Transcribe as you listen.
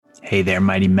Hey there,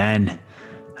 mighty men.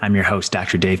 I'm your host,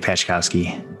 Dr. Dave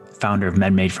Pachkowski, founder of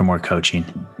Men Made for More Coaching.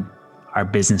 Our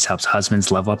business helps husbands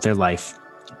level up their life,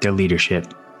 their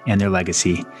leadership, and their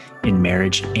legacy in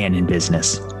marriage and in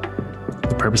business.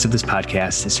 The purpose of this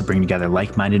podcast is to bring together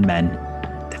like-minded men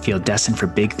that feel destined for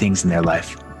big things in their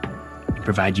life and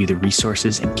provide you the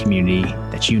resources and community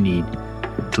that you need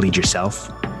to lead yourself,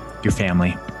 your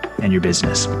family, and your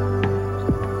business.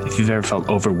 If you've ever felt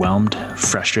overwhelmed,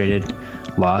 frustrated,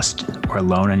 lost, or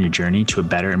alone on your journey to a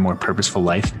better and more purposeful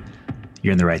life,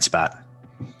 you're in the right spot.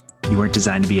 You weren't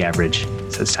designed to be average,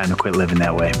 so it's time to quit living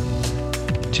that way.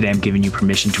 Today, I'm giving you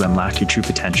permission to unlock your true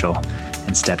potential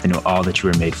and step into all that you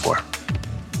were made for.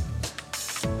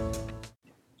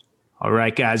 All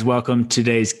right, guys, welcome to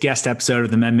today's guest episode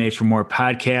of the Men Made for More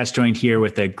podcast. Joined here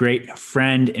with a great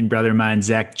friend and brother of mine,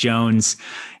 Zach Jones.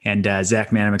 And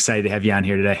Zach, man, I'm excited to have you on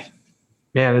here today.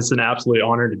 Man, it's an absolute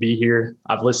honor to be here.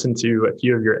 I've listened to a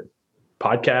few of your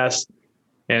podcasts,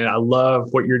 and I love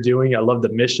what you're doing. I love the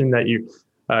mission that you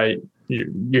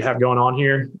have going on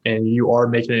here, and you are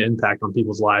making an impact on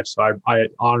people's lives. So I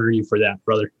honor you for that,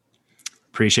 brother.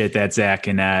 Appreciate that, Zach.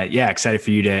 And excited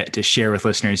for you to share with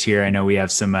listeners here. I know we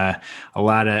have some a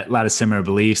lot of similar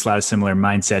beliefs, a lot of similar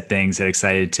mindset things that I'm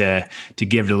excited to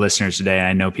give to listeners today. And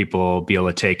I know people will be able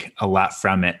to take a lot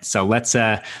from it. So let's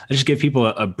just give people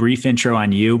a brief intro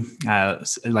on you. I'd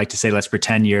like to say, let's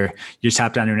pretend you're just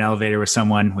hopped onto an elevator with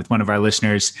one of our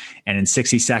listeners. And in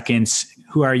 60 seconds,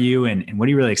 who are you and what are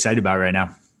you really excited about right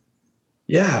now?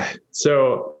 Yeah.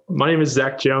 So my name is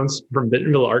Zach Jones from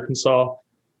Bentonville, Arkansas.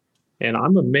 And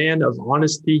I'm a man of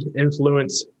honesty,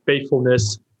 influence,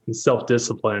 faithfulness, and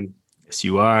self-discipline. Yes,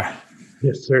 you are.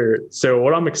 Yes, sir. So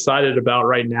what I'm excited about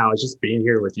right now is just being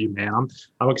here with you, man.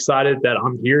 I'm excited that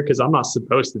I'm here because I'm not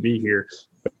supposed to be here.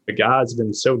 But God's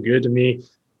been so good to me,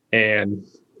 and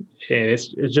it's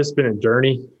just been a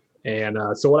journey. And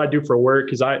so what I do for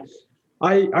work is I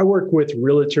work with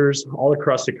realtors all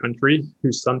across the country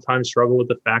who sometimes struggle with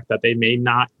the fact that they may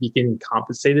not be getting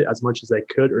compensated as much as they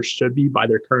could or should be by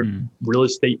their current real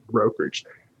estate brokerage.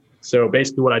 So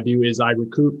basically what I do is I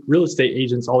recruit real estate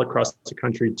agents all across the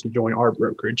country to join our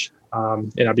brokerage.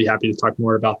 And I'd be happy to talk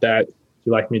more about that if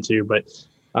you'd like me to. But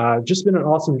just been an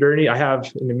awesome journey. I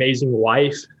have an amazing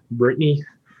wife, Brittany,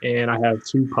 and I have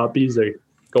two puppies, a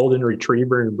golden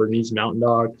retriever and a Bernese mountain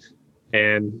dog.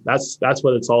 And that's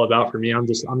what it's all about for me. I'm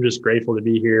just grateful to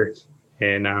be here,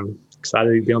 and I'm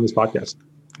excited to be on this podcast.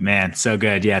 Man, so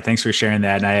good. Yeah, thanks for sharing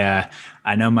that. And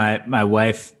I know my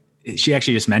wife, she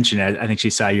actually just mentioned it. I think she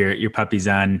saw your puppies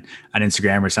on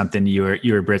Instagram or something. You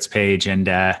were Britt's page, and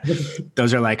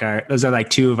those are like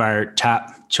two of our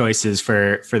top choices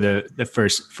for the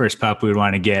first pup we would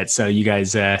want to get. So you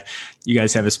guys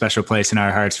have a special place in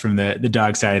our hearts from the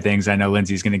dog side of things. I know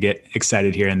Lindsay's going to get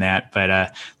excited hearing that,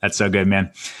 but that's so good,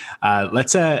 man.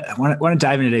 Let's want to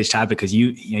dive into today's topic because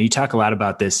you talk a lot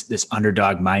about this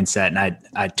underdog mindset, and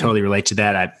I totally relate to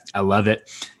that. I love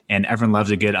it. And everyone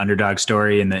loves a good underdog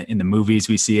story in the movies.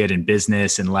 We see it in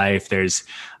business and life. There's,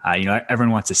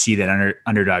 everyone wants to see that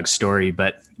underdog story,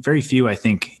 but very few, I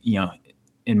think,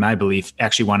 in my belief,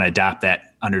 actually want to adopt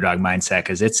that underdog mindset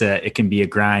because it can be a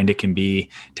grind.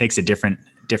 Takes a different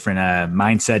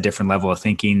mindset, different level of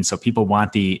thinking. So people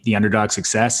want the underdog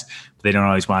success, but they don't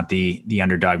always want the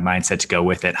underdog mindset to go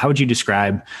with it. How would you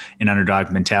describe an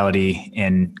underdog mentality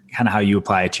and kind of how you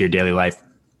apply it to your daily life?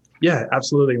 Yeah,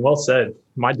 absolutely. Well said.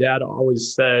 My dad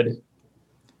always said,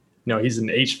 he's an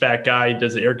HVAC guy, he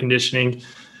does the air conditioning,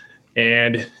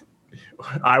 and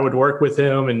I would work with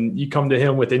him and you come to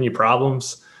him with any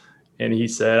problems. And he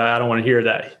said, I don't want to hear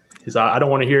that. I don't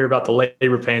want to hear about the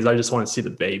labor pains. I just want to see the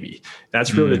baby.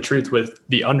 That's really the truth with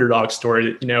the underdog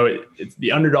story. It's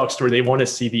the underdog story. They want to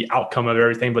see the outcome of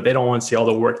everything, but they don't want to see all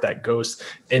the work that goes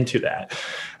into that.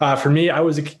 For me, I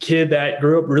was a kid that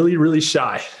grew up really, really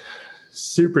shy,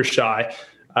 super shy.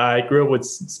 I grew up with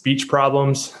speech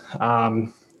problems.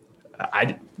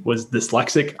 I was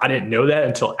dyslexic. I didn't know that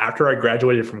until after I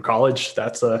graduated from college.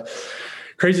 That's a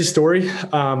crazy story.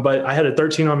 But I had a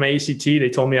 13 on my ACT. They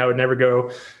told me I would never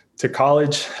go to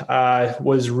college. I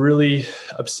was really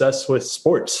obsessed with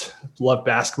sports, loved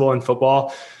basketball and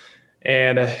football.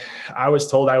 And I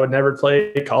was told I would never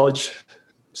play college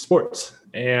sports.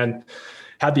 And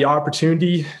had the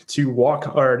opportunity to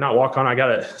I got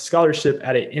a scholarship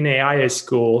at an NAIA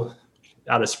school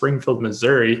out of Springfield,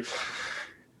 Missouri.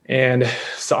 And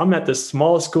so I'm at the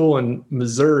smallest school in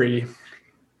Missouri,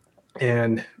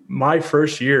 and my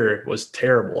first year was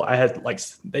terrible.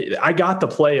 I got to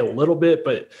play a little bit,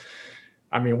 but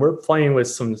I mean, we're playing with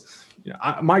some,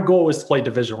 my goal was to play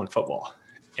Division I football.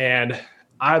 And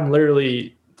I'm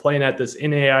literally playing at this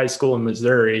NAI school in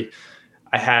Missouri,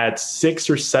 I had 6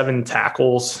 or 7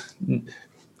 tackles.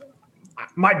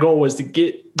 My goal was to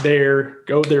go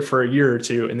there for a year or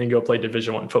two, and then go play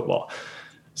Division I football.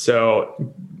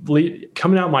 So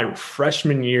coming out my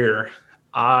freshman year,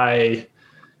 I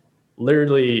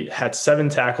literally had 7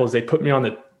 tackles. They put me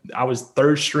I was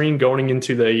third string going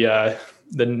into the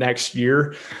next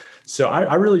year. So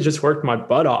I really just worked my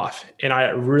butt off, and I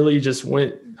really just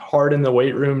went hard in the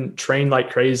weight room, trained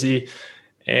like crazy.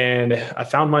 And I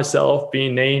found myself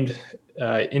being named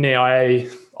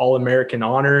NAIA All-American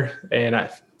honor. And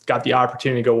I got the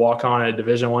opportunity to go walk on at a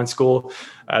Division I school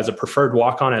as a preferred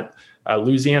walk-on at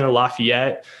Louisiana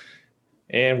Lafayette.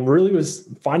 And really was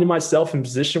finding myself in a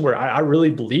position where I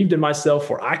really believed in myself,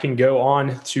 where I can go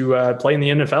on to play in the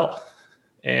NFL.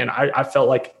 And I felt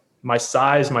like my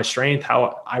size, my strength,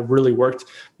 how I really worked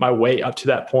my way up to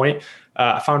that point.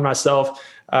 I found myself,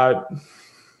 had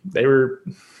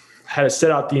to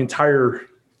sit out the entire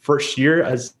first year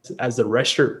as the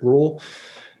redshirt rule.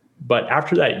 But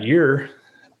after that year,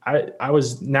 I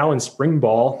was now in spring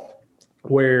ball,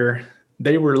 where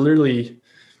they were literally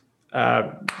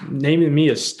naming me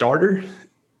a starter,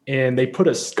 and they put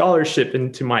a scholarship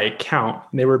into my account,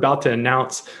 and they were about to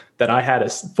announce that I had a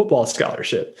football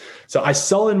scholarship. So I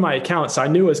saw in my account, so I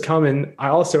knew it was coming. I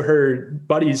also heard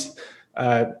buddies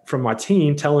from my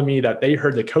team telling me that they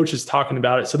heard the coaches talking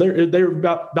about it. So they were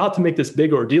about to make this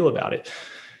big ordeal about it.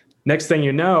 Next thing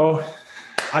you know,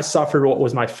 I suffered what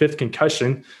was my 5th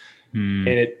concussion, and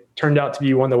it turned out to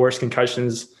be one of the worst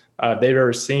concussions they've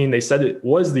ever seen. They said it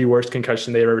was the worst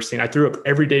concussion they've ever seen. I threw up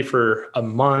every day for a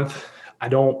month. I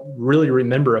don't really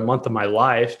remember a month of my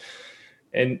life.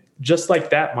 And just like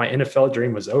that, my NFL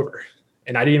dream was over.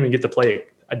 And I didn't even get to play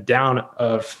a down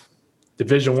of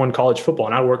Division I college football.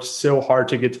 And I worked so hard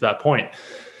to get to that point.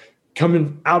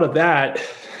 Coming out of that,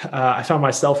 I found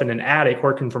myself in an attic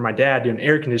working for my dad doing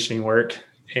air conditioning work.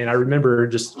 And I remember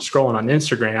just scrolling on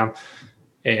Instagram,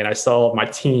 and I saw my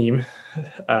team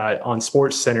on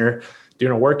Sports Center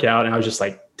doing a workout. And I was just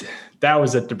like, that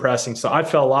was depressing. So I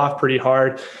fell off pretty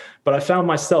hard, but I found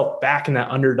myself back in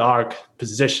that underdog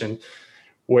position,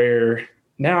 where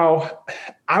now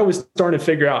I was starting to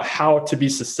figure out how to be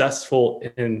successful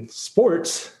in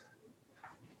sports,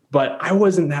 but I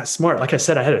wasn't that smart. Like I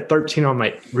said, I had a 13 on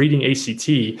my reading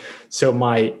ACT. So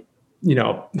I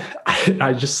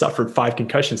just suffered 5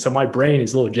 concussions. So my brain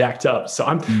is a little jacked up. So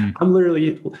I'm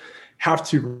literally have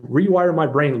to rewire my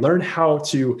brain, learn how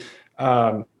to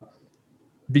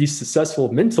be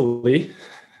successful mentally.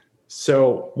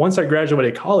 So once I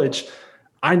graduated college,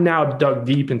 I now dug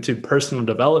deep into personal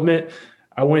development.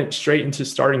 I went straight into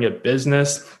starting a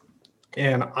business,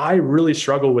 and I really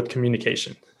struggled with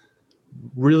communication,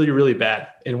 really, really bad.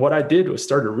 And what I did was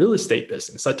start a real estate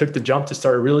business. I took the jump to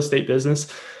start a real estate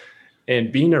business,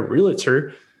 and being a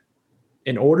realtor,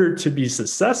 in order to be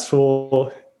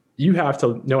successful, you have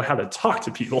to know how to talk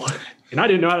to people. And I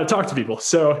didn't know how to talk to people.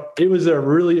 So it was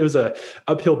a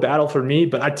uphill battle for me,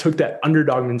 but I took that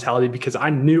underdog mentality because I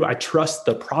knew I trust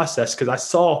the process, because I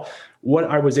saw what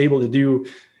I was able to do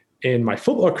in my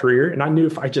football career. And I knew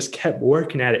if I just kept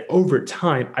working at it over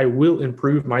time, I will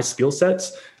improve my skill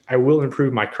sets. I will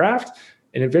improve my craft,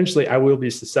 and eventually I will be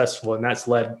successful. And that's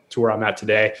led to where I'm at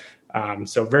today.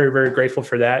 So very, very grateful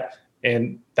for that.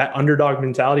 And that underdog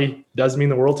mentality does mean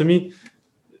the world to me,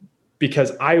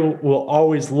 because I will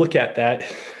always look at that.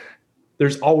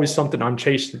 There's always something I'm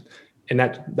chasing, and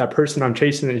that person I'm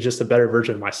chasing is just a better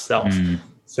version of myself.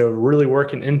 So really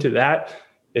working into that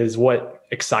is what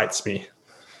excites me.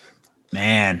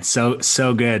 Man, so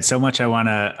good. So much I want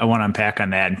to unpack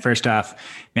on that. And first off,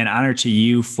 man, honor to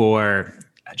you for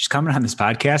just coming on this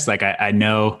podcast. Like I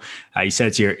know you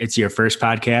said it's your first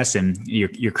podcast, and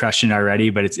you're crushing it already,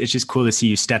 but it's just cool to see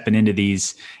you stepping into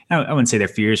these. I wouldn't say they're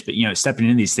fears, but stepping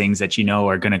into these things that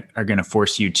are gonna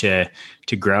force you to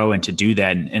grow and to do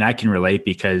that. And I can relate,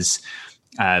 because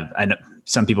I know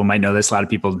some people might know this, a lot of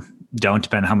people don't,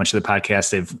 depending on how much of the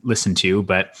podcast they've listened to.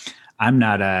 But I'm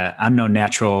no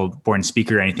natural born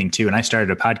speaker or anything too, and I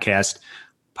started a podcast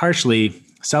partially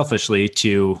selfishly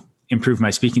to improve my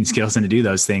speaking skills and to do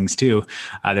those things too.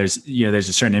 There's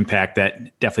a certain impact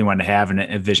that definitely wanted to have, and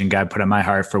a vision God put on my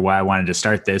heart for why I wanted to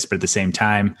start this. But at the same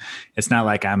time, it's not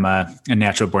like I'm a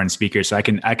natural born speaker. So I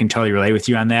can totally relate with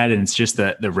you on that. And it's just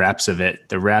the reps of it,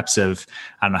 the reps of,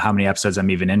 I don't know how many episodes I'm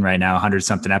even in right now, 100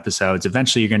 something episodes.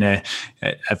 Eventually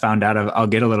I found out I'll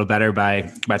get a little better by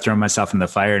throwing myself in the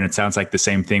fire. And it sounds like the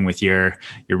same thing with your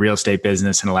real estate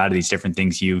business and a lot of these different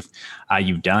things you've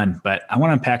done. But I want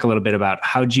to unpack a little bit about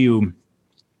how'd you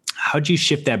how'd you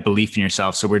shift that belief in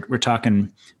yourself? So we're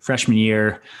talking freshman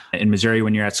year in Missouri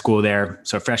when you're at school there.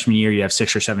 So freshman year, you have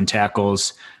 6 or 7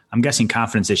 tackles. I'm guessing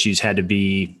confidence issues had to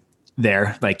be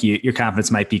there. Like your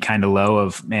confidence might be kind of low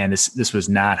of, man, this was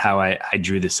not how I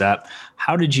drew this up.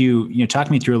 How did you talk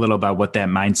me through a little about what that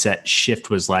mindset shift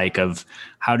was like of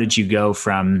how did you go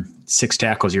from 6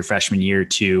 tackles your freshman year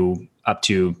to up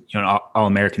to,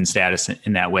 All-American status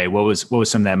in that way? What was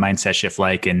some of that mindset shift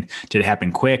like? And did it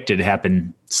happen quick? Did it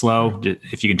happen slow?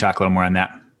 If you can talk a little more on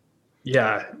that.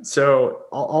 Yeah. So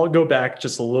I'll go back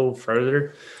just a little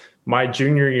further. My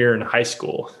junior year in high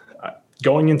school,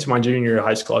 going into my junior year of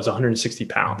high school, I was 160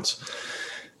 pounds.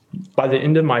 By the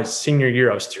end of my senior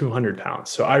year, I was 200 pounds.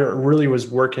 So I really was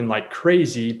working like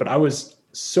crazy, but I was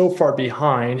so far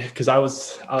behind because I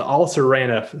also ran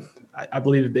I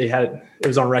believe it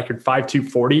was on record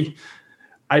 5.240.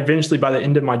 I eventually, by the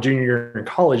end of my junior year in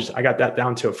college, I got that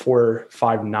down to a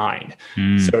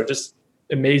 4.59. So just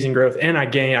amazing growth. And I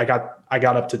got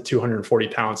up to 240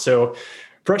 pounds. So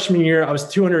freshman year, I was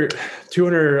 200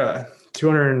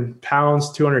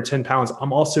 pounds, 210 pounds.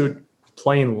 I'm also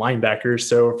playing linebacker.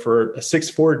 So for a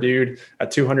 6'4" dude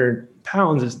at 200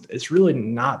 pounds, it's really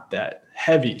not that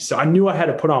heavy. So I knew I had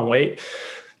to put on weight.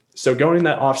 So going in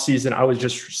that off season, I was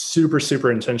just super, super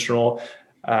intentional.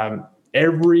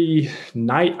 Every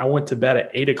night I went to bed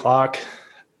at 8:00,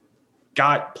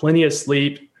 got plenty of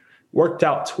sleep, worked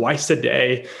out twice a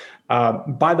day.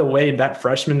 By the way, that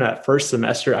first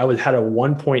semester, I had a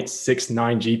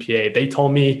 1.69 GPA. They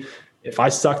told me if I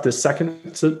sucked the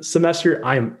second semester,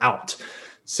 I am out.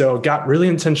 So got really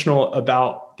intentional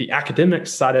about the academic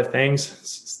side of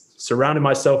things, surrounded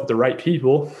myself with the right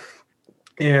people.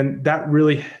 And that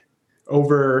really,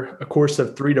 over a course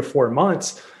of 3 to 4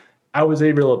 months, I was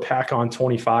able to pack on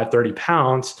 25, 30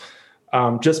 pounds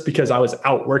just because I was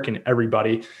out working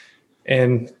everybody.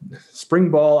 And spring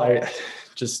ball, I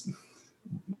just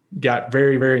got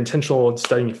very, very intentional in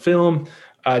studying film,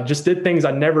 just did things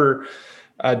I never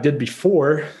did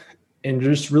before, and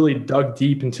just really dug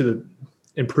deep into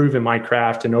improving my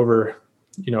craft. And over,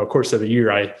 a course of a year,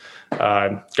 I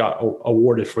got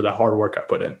awarded for the hard work I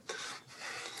put in.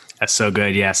 That's so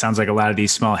good. Yeah. Sounds like a lot of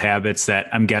these small habits that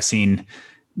I'm guessing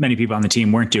many people on the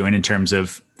team weren't doing in terms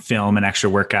of film and extra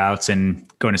workouts and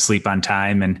going to sleep on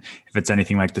time. And if it's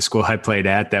anything like the school I played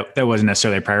at, that wasn't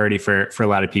necessarily a priority for a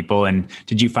lot of people. And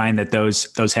did you find that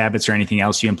those habits or anything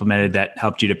else you implemented that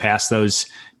helped you to pass those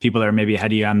people that are maybe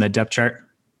ahead of you on the depth chart?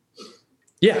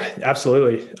 Yeah,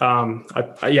 absolutely.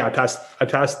 I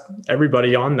passed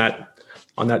everybody on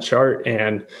that chart.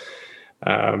 And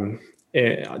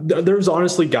there's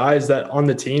honestly guys that on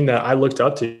the team that I looked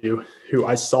up to, who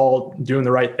I saw doing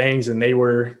the right things, and they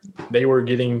were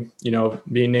getting,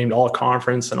 being named all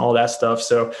conference and all that stuff.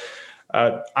 So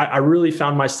I really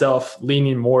found myself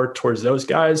leaning more towards those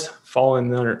guys, following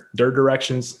their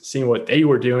directions, seeing what they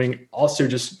were doing. Also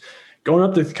just going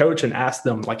up to the coach and ask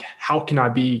them, like, how can I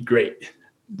be great?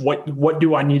 What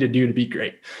do I need to do to be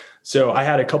great? So I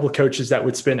had a couple of coaches that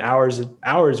would spend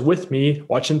hours with me,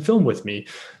 watching film with me,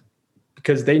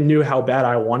 because they knew how bad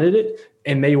I wanted it,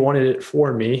 and they wanted it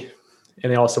for me.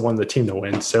 And they also wanted the team to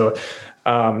win. So,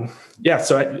 a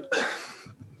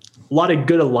lot of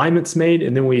good alignments made.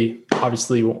 And then we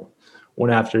obviously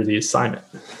went after the assignment.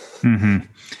 Mm-hmm.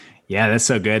 Yeah, that's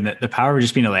so good. The power of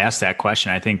just being able to ask that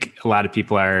question. I think a lot of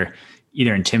people are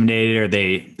either intimidated or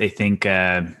they think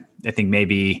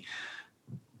maybe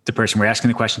the person we're asking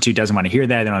the question to doesn't want to hear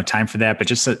that. They don't have time for that. But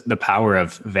just the power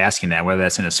of asking that, whether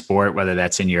that's in a sport, whether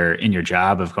that's in your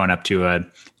job of going up to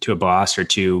a boss or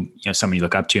to someone you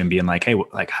look up to and being like, hey,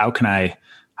 like how can I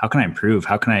improve?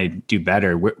 How can I do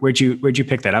better? Where'd you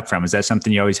pick that up from? Is that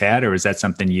something you always had, or is that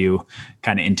something you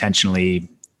kind of intentionally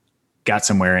got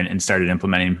somewhere and started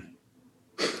implementing?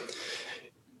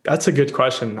 That's a good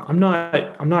question. I'm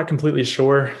not completely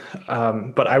sure.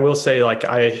 But I will say, like,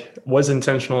 I was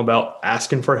intentional about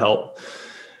asking for help,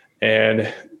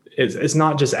 and it's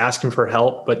not just asking for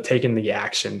help, but taking the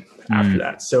action after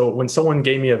that. So when someone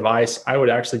gave me advice, I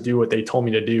would actually do what they told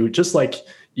me to do. Just like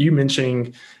you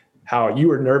mentioning how you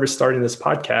were nervous starting this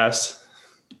podcast.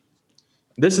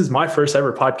 This is my first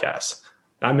ever podcast.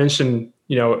 I mentioned,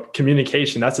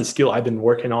 communication. That's a skill I've been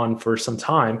working on for some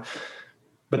time.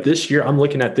 But this year, I'm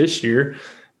looking at this year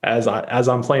as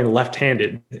I'm playing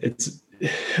left-handed. It's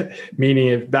meaning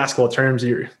in basketball terms,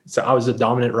 so I was a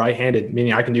dominant right-handed,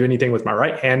 meaning I can do anything with my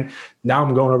right hand. Now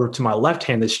I'm going over to my left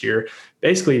hand this year.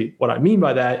 Basically, what I mean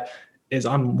by that is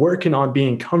I'm working on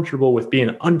being comfortable with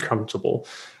being uncomfortable.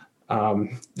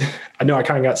 I know I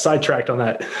kind of got sidetracked on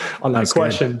that That's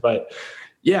question, good. But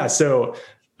yeah, so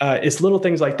it's little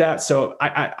things like that. So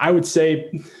I would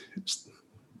say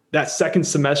that second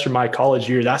semester of my college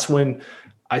year, that's when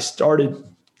I started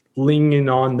leaning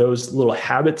on those little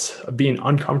habits of being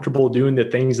uncomfortable doing the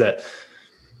things that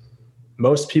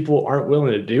most people aren't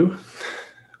willing to do.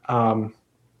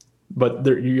 But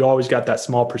you always got that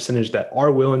small percentage that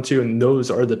are willing to, and those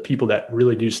are the people that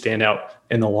really do stand out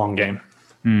in the long game.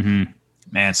 Mm-hmm.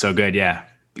 Man, so good. Yeah.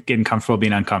 Getting comfortable,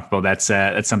 being uncomfortable. That's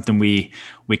something we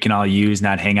can all use,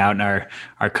 not hang out in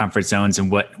our comfort zones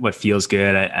and what feels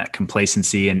good.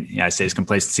 Complacency. And I say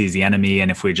complacency is the enemy.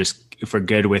 And if we're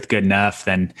good with good enough,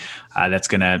 then that's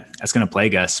going to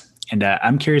plague us. And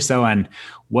I'm curious though, on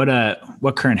what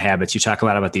current habits. You talk a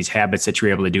lot about these habits that you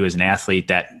were able to do as an athlete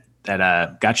that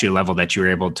got you to a level that you were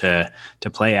able to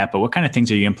play at, but what kind of things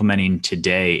are you implementing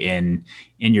today in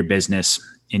your business,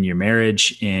 in your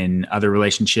marriage, in other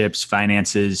relationships,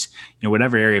 finances,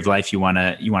 whatever area of life you want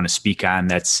to speak on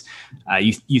that's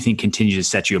you think continues to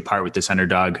set you apart with this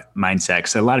underdog mindset?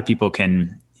 So a lot of people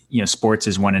can, sports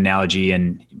is one analogy,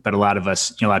 but a lot of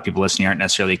us, a lot of people listening aren't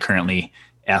necessarily currently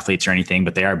athletes or anything,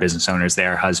 but they are business owners, they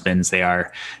are husbands, they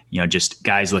are, just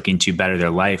guys looking to better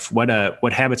their life. What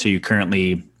habits are you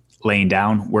currently laying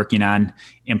down, working on,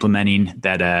 implementing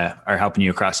that are helping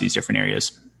you across these different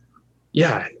areas?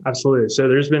 Yeah, absolutely. So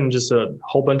there's been just a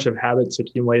whole bunch of habits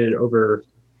accumulated over,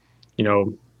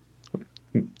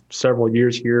 several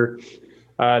years here.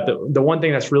 The one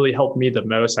thing that's really helped me the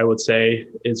most, I would say,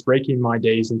 is breaking my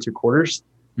days into quarters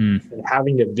and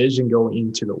having a vision going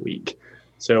into the week.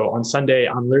 So on Sunday,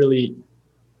 I'm literally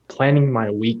planning my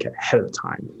week ahead of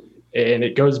time. And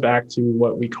it goes back to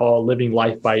what we call living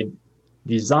life by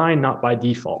design, not by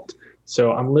default.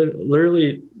 So I'm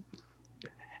literally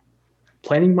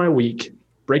planning my week,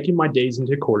 breaking my days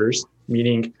into quarters,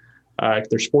 meaning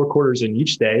there's 4 quarters in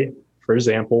each day. For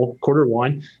example, quarter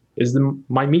 1 is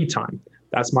my me time.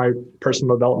 That's my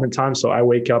personal development time. So I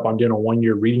wake up, I'm doing a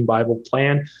 1-year reading Bible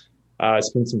plan,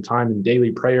 spend some time in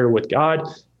daily prayer with God,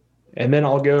 and then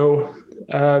I'll go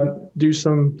do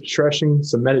some stretching,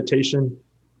 some meditation,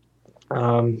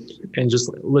 and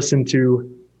just listen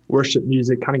to worship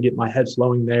music, kind of get my head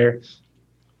flowing there,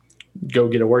 go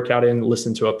get a workout in,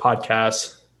 listen to a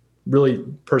podcast, really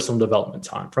personal development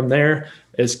time. From there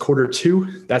is quarter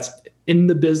 2. That's in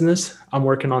the business. I'm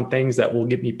working on things that will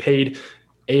get me paid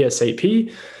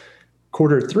ASAP.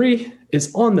 Quarter 3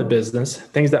 is on the business,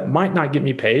 things that might not get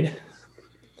me paid,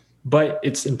 but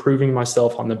it's improving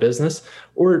myself on the business,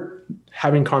 or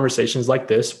having conversations like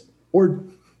this, or,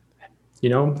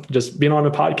 just being on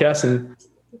a podcast and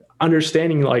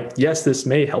understanding like, yes, this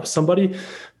may help somebody,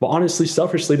 but honestly,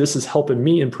 selfishly, this is helping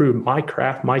me improve my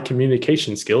craft, my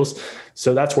communication skills.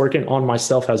 So that's working on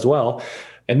myself as well.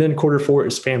 And then quarter 4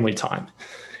 is family time.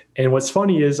 And what's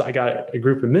funny is I got a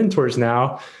group of mentors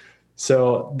now.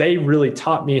 So they really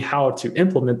taught me how to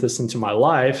implement this into my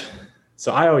life.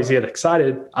 So I always get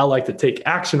excited. I like to take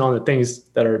action on the things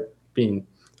that are being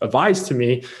advised to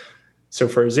me. So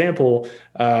for example,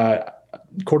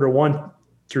 quarter 1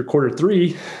 through quarter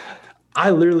 3,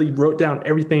 I literally wrote down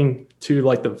everything to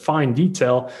like the fine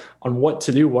detail on what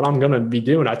to do, what I'm going to be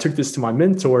doing. I took this to my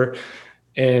mentor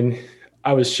and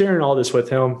I was sharing all this with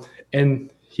him, and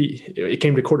it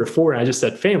came to quarter 4 and I just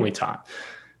said family time.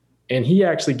 And he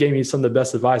actually gave me some of the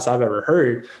best advice I've ever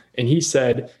heard. And he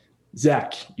said,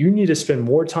 Zach, you need to spend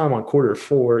more time on quarter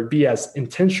 4, be as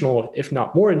intentional, if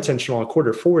not more intentional on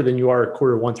quarter 4 than you are at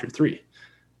quarter 1 through 3.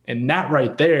 And that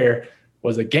right there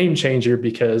was a game changer,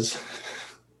 because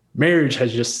marriage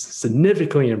has just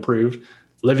significantly improved,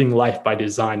 living life by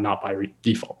design, not by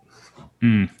default.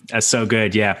 That's so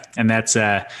good. Yeah. And that's,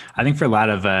 I think for a lot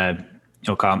of,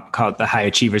 call it the high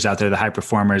achievers out there, the high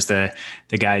performers, the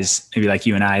guys maybe like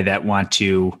you and I that want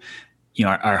to,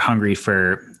 are hungry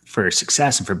for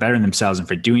success and for bettering themselves and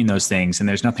for doing those things. And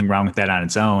there's nothing wrong with that on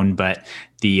its own, but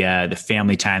the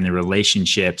family time, the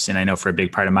relationships. And I know for a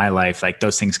big part of my life, like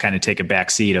those things kind of take a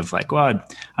back seat of like, well,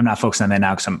 I'm not focused on that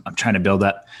now because I'm trying to build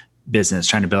up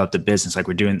the business like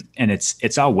we're doing. And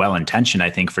it's all well-intentioned, I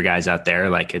think, for guys out there.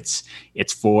 Like it's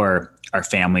for our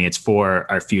family, it's for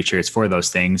our future, it's for those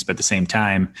things. But at the same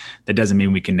time, that doesn't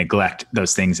mean we can neglect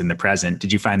those things in the present.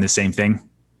 Did you find the same thing?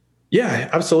 Yeah,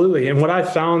 absolutely. And what I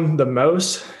found the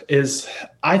most is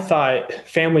I thought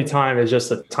family time is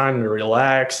just a time to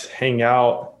relax, hang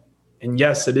out. And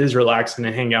yes, it is relaxing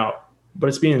to hang out, but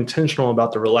it's being intentional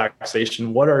about the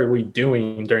relaxation. What are we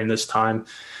doing during this time?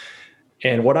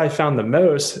 And what I found the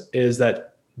most is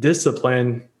that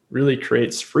discipline really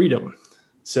creates freedom.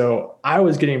 So I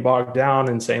was getting bogged down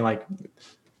and saying like,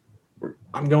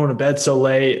 I'm going to bed so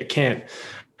late, I can't.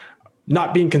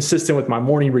 Not being consistent with my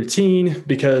morning routine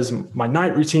because my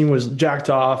night routine was jacked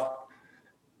off.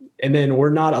 And then we're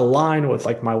not aligned with,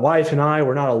 like, my wife and I,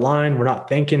 we're not aligned. We're not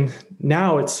thinking.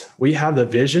 Now we have the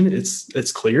vision.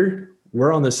 It's clear.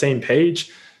 We're on the same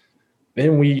page.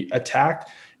 Then we attack,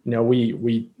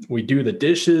 we do the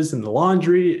dishes and the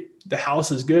laundry. The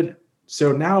house is good.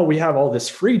 So now we have all this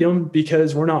freedom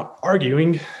because we're not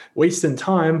arguing, wasting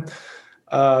time,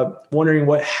 wondering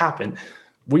what happened.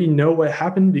 We know what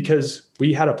happened because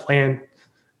we had a plan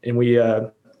and we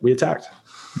attacked.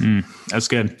 That's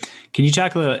good. Can you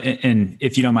talk a little, and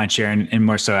if you don't mind sharing, and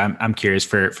more so, I'm curious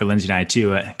for Lindsay and I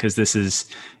too, because this is,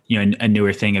 a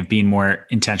newer thing of being more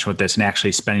intentional with this and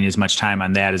actually spending as much time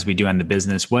on that as we do on the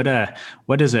business. What can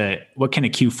a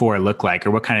Q4 look like,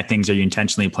 or what kind of things are you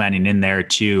intentionally planning in there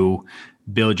to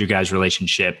build your guys'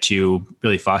 relationship, to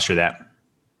really foster that?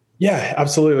 Yeah,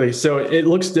 absolutely. So it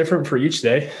looks different for each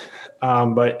day.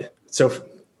 But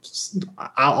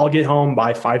I'll get home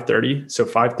by 5:30. So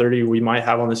 5:30, we might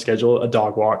have on the schedule a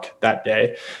dog walk that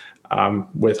day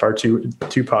with our two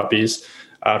puppies.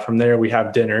 From there, we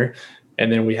have dinner.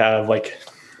 And then we have, like,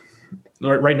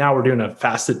 right now we're doing a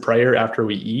fasted prayer after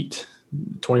we eat,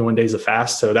 21 days of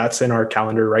fast. So that's in our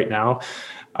calendar right now.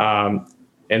 And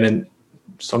then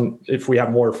if we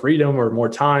have more freedom or more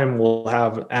time, we'll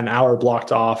have an hour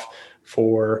blocked off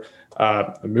for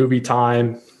a movie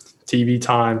time, TV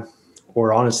time,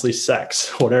 or honestly sex,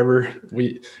 whatever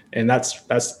and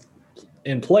that's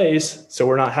in place. So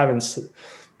we're not having,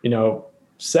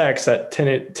 sex at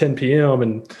 10 p.m.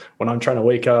 and when I'm trying to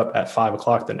wake up at 5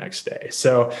 o'clock the next day.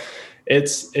 So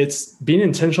it's being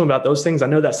intentional about those things. I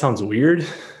know that sounds weird,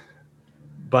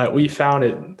 but we found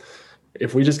it.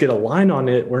 If we just get aligned on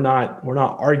it, we're not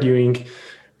arguing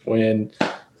when,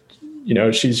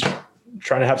 she's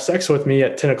trying to have sex with me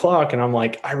at 10 o'clock and I'm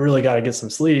like, I really got to get some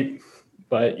sleep.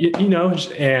 But,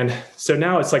 and so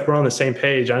now it's like we're on the same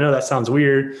page. I know that sounds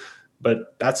weird,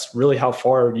 but that's really how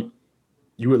far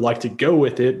you would like to go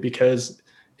with it, because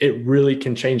it really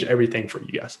can change everything for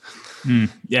you guys.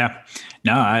 Yeah.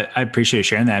 No, I appreciate you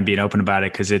sharing that and being open about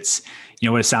it, because it's,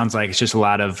 what it sounds like. It's just a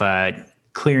lot of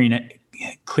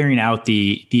clearing out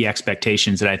the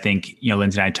expectations that I think,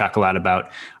 Lindsay and I talk a lot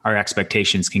about. Our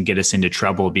expectations can get us into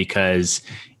trouble, because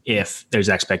if there's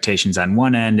expectations on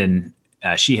one end and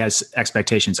she has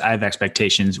expectations, I have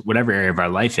expectations, whatever area of our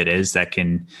life it is, that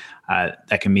can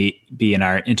be in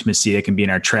our intimacy, that can be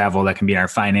in our travel, that can be in our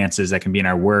finances, that can be in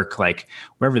our work, like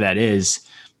wherever that is.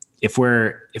 If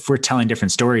we're telling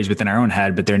different stories within our own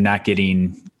head, but they're not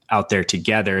getting out there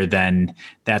together, then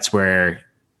that's where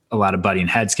a lot of butting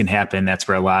heads can happen. That's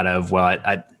where a lot of,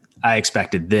 I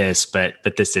expected this, but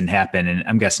this didn't happen. And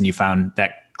I'm guessing you found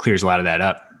that clears a lot of that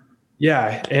up.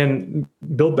 Yeah. And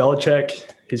Bill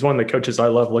Belichick, he's one of the coaches I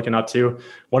love looking up to.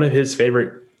 One of his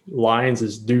favorite lines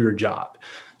is "do your job."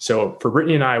 So for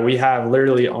Brittany and I, we have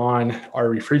literally on our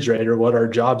refrigerator what our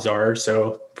jobs are.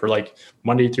 So for like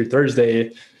Monday through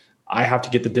Thursday, I have to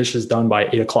get the dishes done by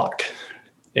 8 o'clock,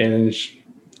 and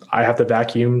I have to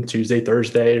vacuum Tuesday,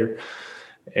 Thursday,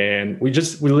 and we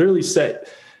literally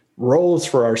set roles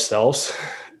for ourselves.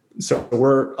 So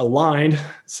we're aligned.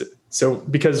 So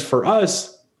because for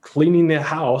us, cleaning the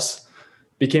house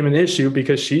became an issue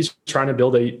because she's trying to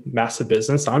build a massive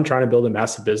business. I'm trying to build a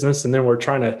massive business. And then we're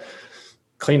trying to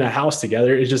clean a house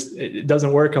together. It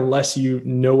doesn't work unless you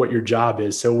know what your job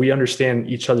is. So we understand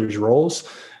each other's roles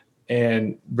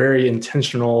and very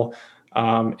intentional.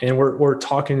 And we're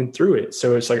talking through it.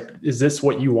 So it's like, is this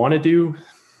what you want to do?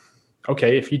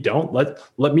 Okay. If you don't,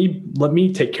 let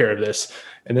me take care of this,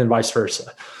 and then vice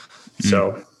versa.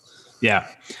 So yeah,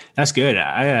 that's good.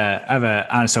 I have an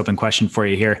honest, open question for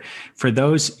you here. For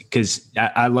those, because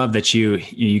I love that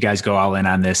you guys go all in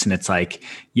on this, and it's like,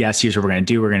 yes, here's what we're going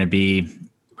to do. We're going to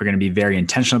be very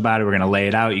intentional about it. We're going to lay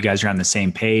it out. You guys are on the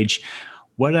same page.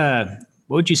 What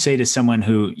would you say to someone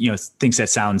who thinks that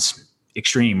sounds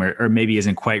extreme, or maybe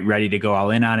isn't quite ready to go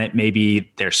all in on it?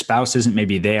 Maybe their spouse isn't.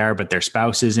 Maybe they are, but their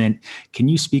spouse isn't. Can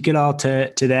you speak at all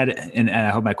to that? And I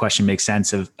hope my question makes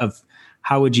sense of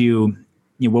how would you.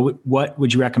 What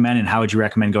would you recommend, and how would you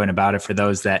recommend going about it for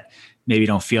those that maybe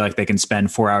don't feel like they can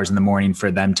spend 4 hours in the morning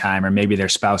for them time, or maybe their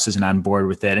spouse isn't on board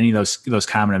with it? Any of those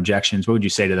common objections, what would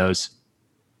you say to those?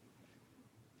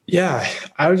 Yeah,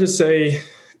 I would just say,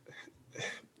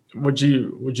 would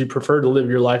you prefer to live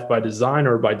your life by design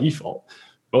or by default?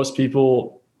 Most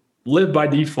people live by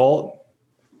default.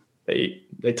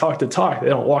 They talk the talk. They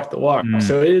don't walk the walk.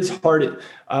 So it is hard.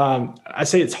 I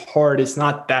say it's hard. It's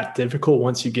not that difficult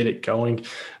once you get it going.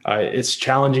 It's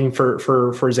challenging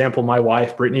for example, my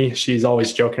wife, Brittany, she's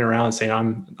always joking around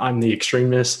saying I'm the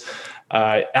extremist.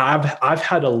 I've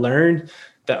had to learn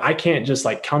that I can't just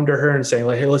like come to her and say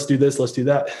like, hey, let's do this, let's do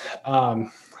that.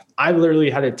 I literally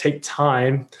had to take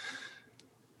time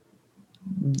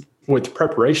with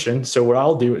preparation. So what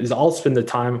I'll do is I'll spend the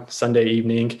time Sunday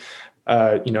evening,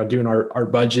 doing our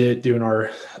budget, doing our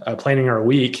planning our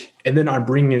week. And then I'm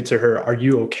bringing it to her. Are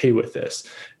you okay with this?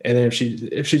 And then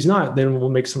if she's not, then we'll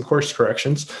make some course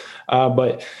corrections.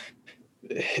 But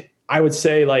I would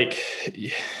say like,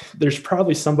 there's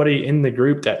probably somebody in the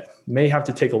group that may have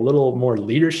to take a little more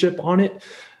leadership on it.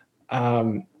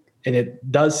 And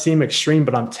it does seem extreme,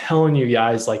 but I'm telling you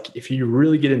guys, like if you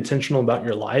really get intentional about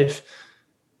your life,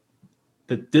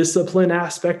 the discipline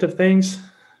aspect of things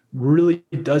really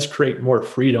does create more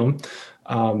freedom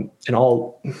in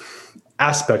all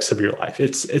aspects of your life.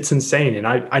 It's insane. And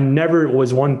I never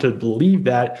was one to believe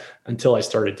that until I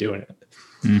started doing it.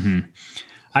 Mm-hmm.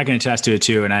 I can attest to it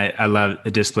too. And I love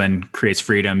the discipline creates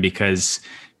freedom, because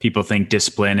people think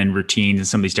discipline and routines and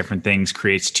some of these different things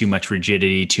creates too much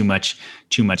rigidity, too much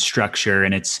structure.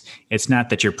 And it's not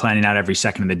that you're planning out every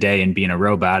second of the day and being a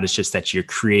robot. It's just that you're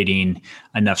creating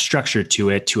enough structure to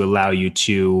it to allow you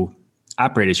to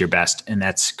operate as your best. And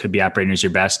that's could be operating as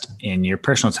your best in your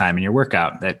personal time, in your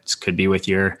workout. That could be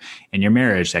in your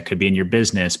marriage. That could be in your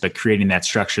business, but creating that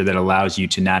structure that allows you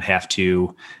to not have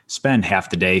to spend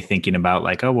half the day thinking about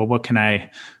like, oh, well, what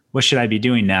should I be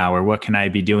doing now? Or what can I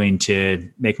be doing to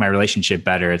make my relationship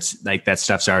better? It's like that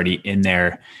stuff's already in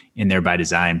there by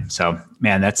design. So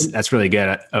man, that's really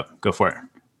good. Oh, go for it.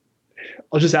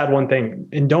 I'll just add one thing,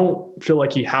 and don't feel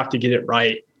like you have to get it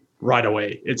right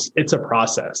away. It's a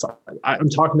process. I'm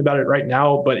talking about it right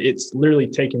now, but it's literally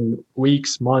taken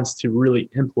weeks, months to really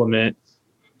implement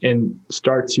and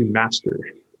start to master.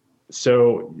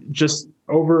 So just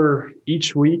over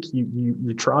each week,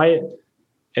 you try it.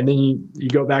 And then you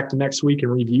go back to next week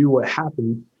and review what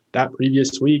happened that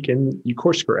previous week, and you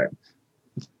course correct.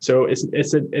 So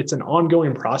it's an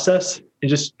ongoing process, and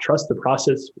just trust the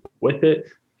process with it,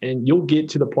 and you'll get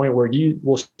to the point where you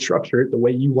will structure it the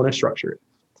way you want to structure it.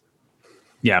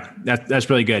 Yeah, that's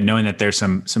really good. Knowing that there's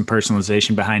some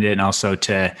personalization behind it, and also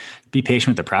to be patient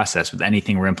with the process. With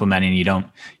anything we're implementing, you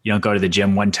don't go to the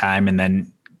gym one time and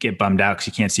then get bummed out because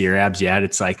you can't see your abs yet.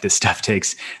 It's like this stuff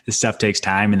takes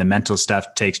time, and the mental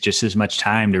stuff takes just as much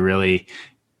time to really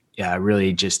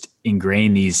just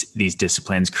ingrain these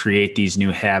disciplines, create these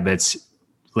new habits,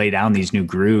 lay down these new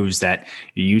grooves that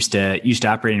you're used to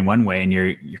operating one way, and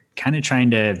you're kind of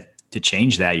trying to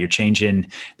change that. You're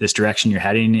changing this direction you're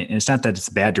heading. And it's not that it's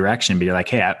a bad direction, but you're like,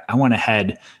 hey, I want to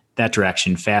head that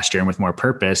direction faster and with more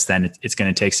purpose. Then it's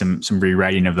going to take some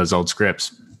rewriting of those old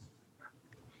scripts.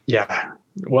 Yeah.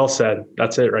 Well said.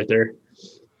 That's it right there.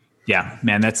 Yeah,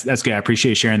 man, that's good. I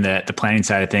appreciate you sharing the planning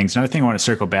side of things. Another thing I want to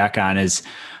circle back on is,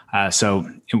 so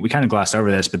we kind of glossed over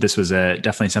this, but this was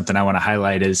definitely something I want to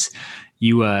highlight is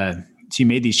so you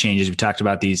made these changes. We talked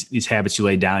about these habits you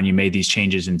laid down. You made these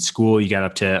changes in school. You got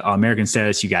up to All-American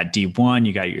status. You got D1.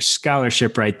 You got your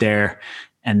scholarship right there.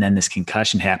 And then this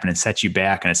concussion happened and set you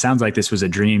back. And it sounds like this was a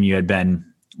dream you had been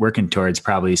working towards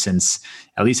probably since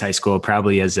at least high school,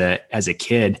 probably as a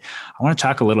kid. I want to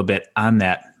talk a little bit on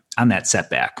that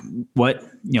setback. What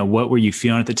were you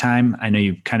feeling at the time? I know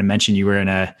you kind of mentioned you were in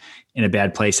a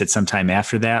bad place at some time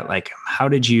after that. Like, how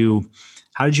did you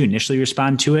initially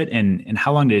respond to it? And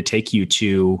how long did it take you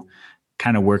to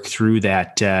kind of work through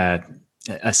that,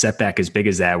 a setback as big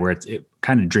as that, where it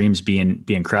kind of dreams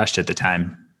being crushed at the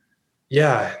time?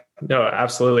 Yeah, no,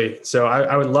 absolutely. So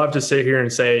I would love to sit here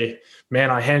and say, man,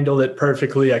 I handled it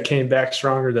perfectly. I came back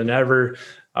stronger than ever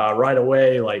right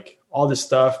away, like all this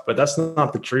stuff. But that's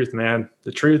not the truth, man.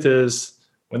 The truth is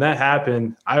when that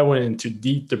happened, I went into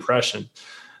deep depression.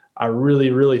 I really,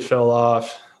 really fell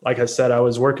off. Like I said, I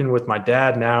was working with my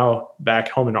dad now back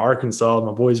home in Arkansas.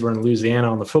 My boys were in Louisiana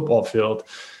on the football field.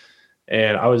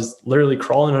 And I was literally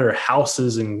crawling under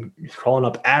houses and crawling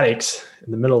up attics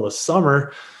in the middle of the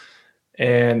summer.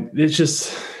 And it's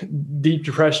just deep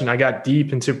depression. I got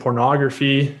deep into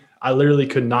pornography. I literally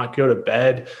could not go to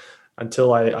bed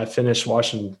until I finished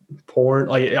watching porn.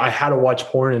 Like I had to watch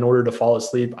porn in order to fall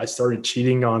asleep. I started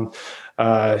cheating on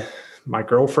my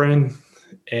girlfriend,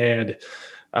 and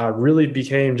really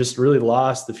became just really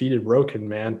lost, defeated, broken,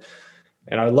 man.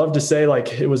 And I'd love to say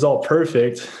like it was all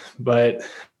perfect, but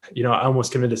I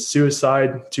almost committed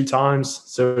suicide 2 times.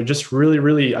 So just really,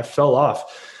 really, I fell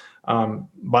off.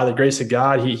 By the grace of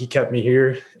God, he kept me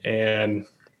here, and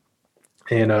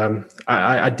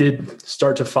I did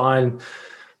start to find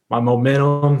my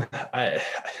momentum. I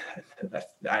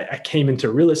came into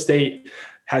real estate,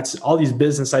 had all these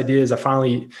business ideas. I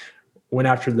finally went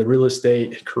after the real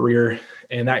estate career,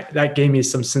 and that gave me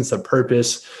some sense of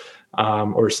purpose.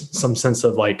 or some sense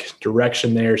of like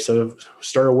direction there. So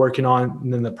started working on,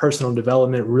 and then the personal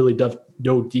development really dove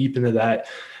deep into that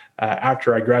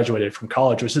after I graduated from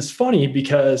college, which is funny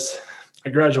because I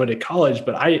graduated college,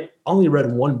 but I only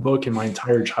read one book in my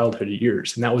entire childhood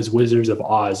years, and that was Wizards of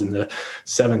Oz in the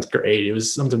 7th grade. It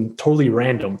was something totally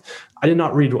random. I did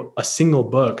not read a single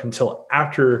book until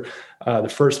after the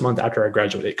first month after I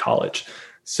graduated college.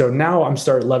 So now I'm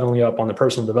starting leveling up on the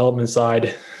personal development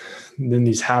side. And then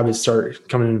these habits start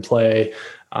coming into play.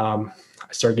 I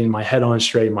start getting my head on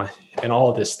straight, and all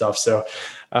of this stuff. So,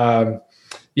 I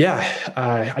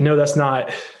know that's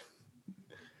not,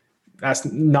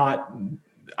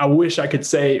 I wish I could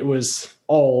say it was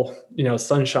all,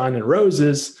 sunshine and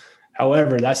roses.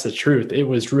 However, that's the truth. It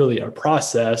was really a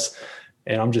process,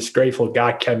 and I'm just grateful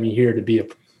God kept me here to be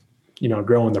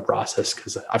growing the process,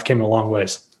 because I've came a long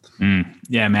ways.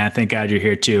 Yeah, man. Thank God you're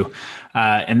here too.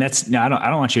 And that's, I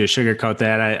don't want you to sugarcoat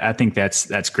that. I think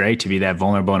that's great to be that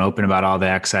vulnerable and open about all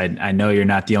that. 'Cause I know you're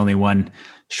not the only one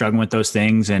struggling with those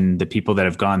things, and the people that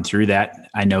have gone through that,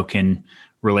 I know, can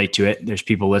relate to it. There's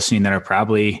people listening that are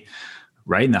probably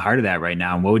right in the heart of that right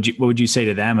now. And what would you say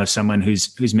to them, of someone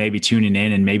who's maybe tuning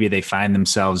in and maybe they find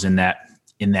themselves in that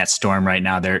storm right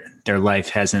now? Their life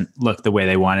hasn't looked the way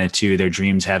they wanted to. Their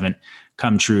dreams haven't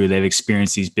come true. They've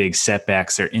experienced these big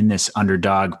setbacks. They're in this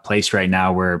underdog place right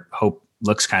now where hope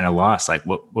looks kind of lost. Like,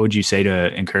 what would you say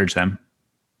to encourage them?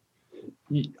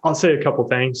 I'll say a couple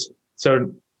things.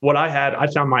 So I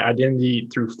found my identity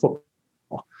through football.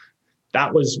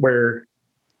 That was where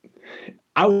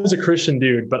I was a Christian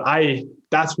dude, but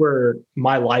that's where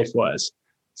my life was.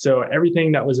 So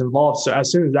everything that was involved. So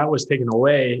as soon as that was taken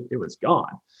away, it was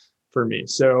gone for me.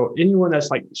 So anyone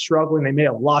that's like struggling, they may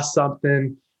have lost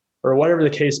something or whatever the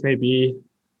case may be,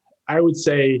 I would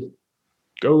say,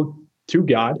 go to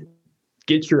God,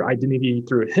 get your identity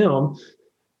through Him.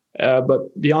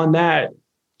 But beyond that,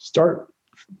 start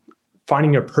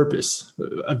finding a purpose,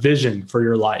 a vision for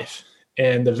your life,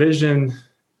 and the vision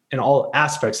in all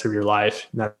aspects of your life.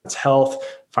 And that's health,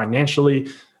 financially,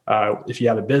 if you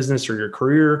have a business or your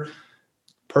career,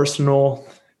 personal,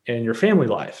 and your family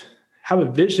life. Have a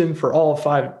vision for all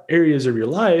 5 areas of your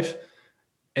life,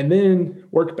 and then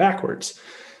work backwards.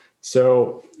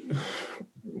 So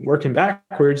working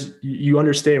backwards, you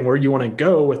understand where you want to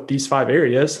go with these 5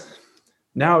 areas.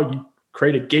 Now you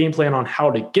create a game plan on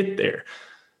how to get there.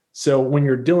 So when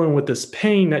you're dealing with this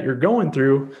pain that you're going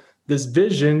through, this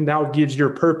vision now gives your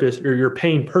purpose, or your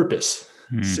pain, purpose.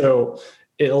 So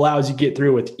it allows you to get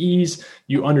through with ease.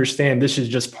 You understand this is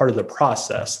just part of the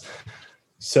process.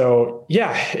 So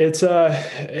yeah, it's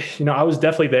I was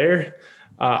definitely there.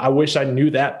 I wish I knew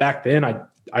that back then.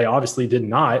 I obviously did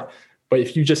not. But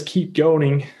if you just keep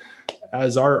going,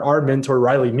 as our mentor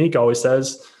Riley Meek always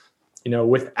says,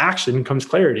 with action comes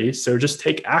clarity. So just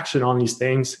take action on these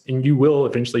things, and you will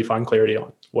eventually find clarity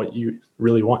on what you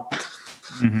really want.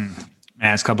 Mm-hmm.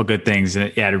 That's a couple of good things.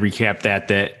 Yeah, to recap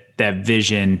that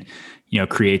vision,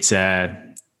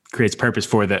 creates purpose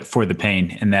for the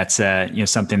pain, and that's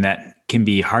something that can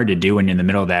be hard to do when you're in the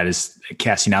middle of that, is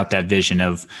casting out that vision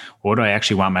of what do I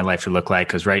actually want my life to look like?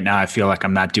 Because right now I feel like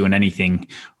I'm not doing anything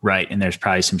right, and there's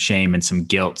probably some shame and some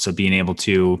guilt. So being able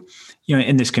to,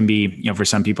 and this can be, for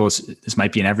some people, this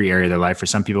might be in every area of their life. For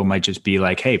some people, it might just be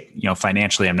like, hey,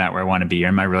 financially, I'm not where I want to be, or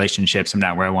in my relationships, I'm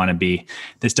not where I want to be.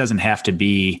 This doesn't have to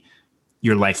be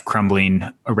your life crumbling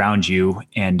around you,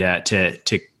 and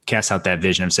to cast out that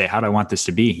vision of say, how do I want this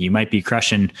to be? You might be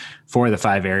crushing 4 of the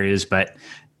 5 areas, but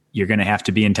you're going to have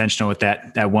to be intentional with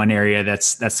that one area.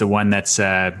 That's the one that's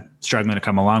struggling to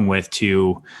come along with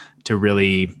to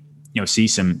really, see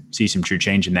some true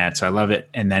change in that. So I love it.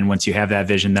 And then once you have that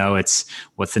vision though, it's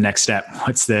what's the next step?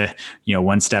 What's the,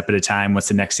 one step at a time? What's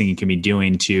the next thing you can be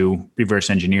doing to reverse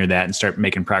engineer that and start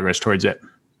making progress towards it?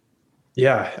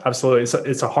 Yeah, absolutely.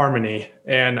 It's a harmony.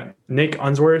 And Nick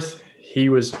Unsworth, he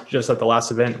was just at the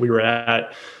last event we were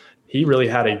at. He really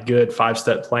had a good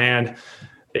 5-step plan.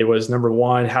 It was, number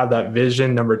 1, have that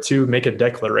vision. Number 2, make a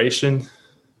declaration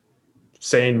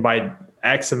saying by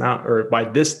X amount, or by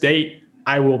this date,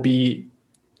 I will be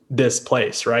this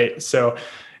place, right? So,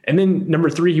 and then number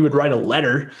 3, he would write a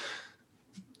letter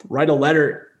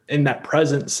in that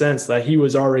present sense that he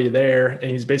was already there.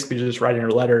 And he's basically just writing a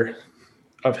letter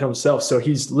of himself. So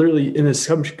he's literally in his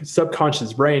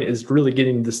subconscious brain is really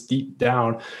getting this deep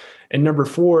down. And number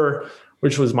 4,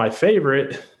 which was my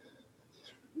favorite,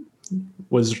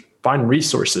 was find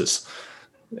resources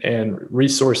and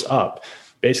resource up,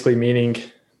 basically meaning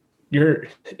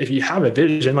if you have a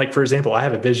vision, like for example, I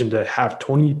have a vision to have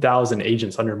 20,000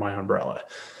 agents under my umbrella.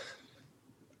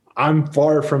 I don't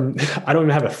even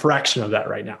have a fraction of that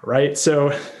right now. Right.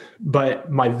 So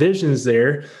but my vision's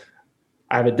there.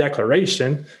 I have a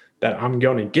declaration that I'm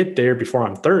going to get there before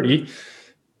I'm 30.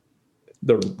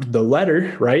 The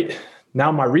letter, right?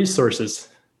 Now my resources.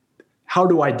 How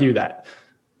do I do that?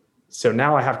 So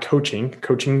now I have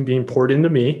coaching being poured into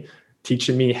me,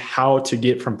 teaching me how to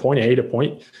get from point A to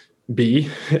point B,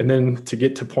 and then to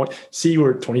get to point C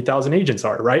where 20,000 agents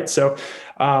are, right? So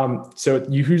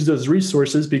you use those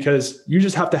resources because you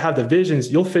just have to have the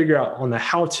visions. You'll figure out on the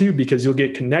how to, because you'll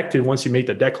get connected once you make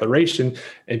the declaration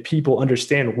and people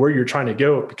understand where you're trying to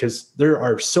go, because there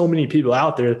are so many people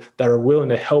out there that are willing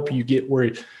to help you get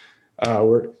where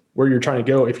you're trying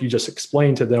to go if you just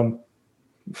explain to them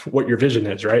what your vision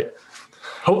is, right?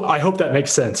 I hope that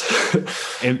makes sense.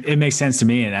 It makes sense to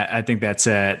me, and I think that's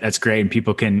great. And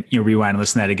people can rewind and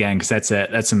listen to that again, because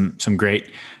that's some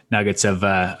great nuggets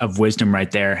of wisdom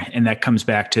right there. And that comes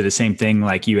back to the same thing,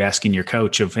 like you asking your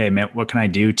coach of, hey man, what can I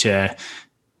do to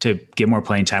get more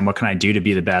playing time? What can I do to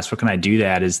be the best? What can I do?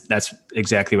 That's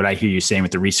exactly what I hear you saying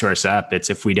with the resource up. It's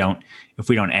if we don't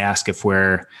ask, if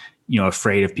we're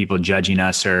afraid of people judging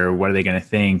us, or what are they going to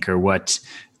think, or what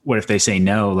if they say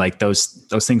no? Like those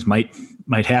things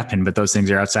might happen, but those things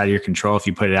are outside of your control. If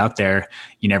you put it out there,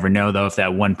 you never know though, if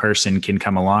that one person can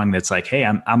come along that's like, hey,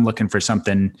 I'm looking for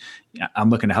something. I'm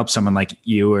looking to help someone like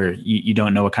you, or you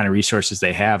don't know what kind of resources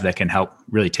they have that can help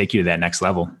really take you to that next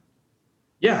level.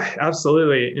 Yeah,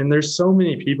 absolutely. And there's so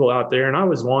many people out there, and I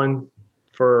was one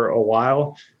for a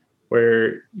while,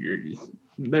 where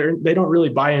they don't really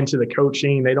buy into the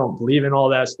coaching. They don't believe in all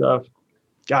that stuff.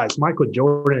 Guys, Michael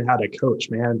Jordan had a coach,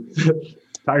 man.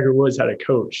 Tiger Woods had a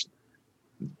coach.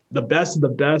 The best of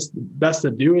the best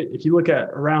to do it. If you look at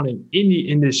around in any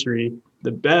industry,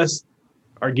 the best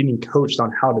are getting coached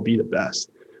on how to be the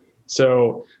best.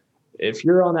 So if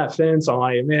you're on that fence, I'm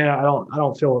like, man, I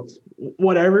don't feel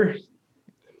whatever.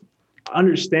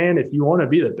 Understand, if you want to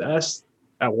be the best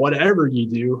at whatever you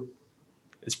do,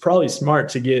 it's probably smart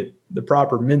to get the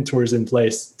proper mentors in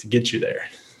place to get you there.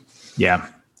 Yeah.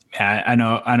 I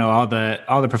know all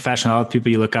the professional, all the people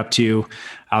you look up to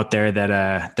out there that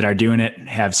are doing it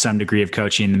have some degree of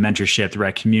coaching, the mentorship, the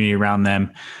right community around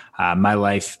them. My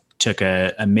life took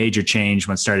a major change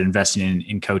when I started investing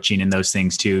in coaching and those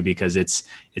things too, because it's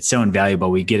so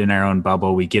invaluable. We get in our own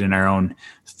bubble, we get in our own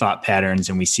thought patterns,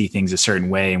 and we see things a certain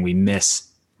way, and we miss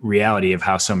reality of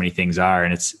how so many things are.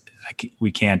 And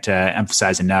we can't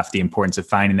emphasize enough the importance of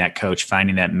finding that coach,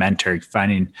 finding that mentor,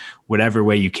 finding whatever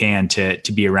way you can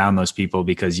to be around those people,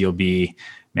 because you'll be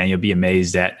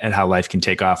amazed at how life can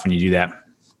take off when you do that.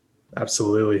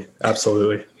 Absolutely.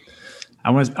 I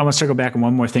want to circle back on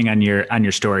one more thing on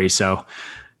your story. So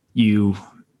the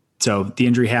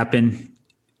injury happened,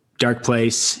 dark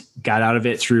place, got out of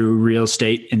it through real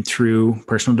estate and through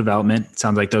personal development. It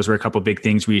sounds like those were a couple of big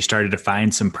things where you started to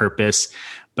find some purpose.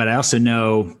 But I also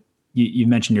know you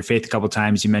mentioned your faith a couple of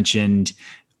times. You mentioned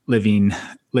living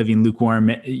lukewarm,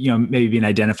 maybe being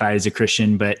identified as a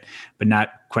Christian, but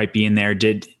not quite being there.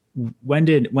 When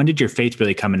did your faith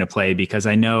really come into play? Because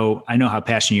I know how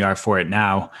passionate you are for it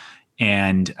now.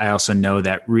 And I also know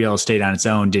that real estate on its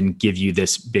own didn't give you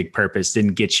this big purpose,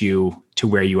 didn't get you to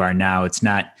where you are now. It's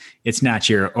not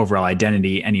your overall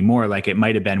identity anymore, like it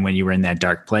might have been when you were in that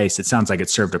dark place. It sounds like it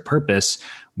served a purpose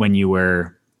when you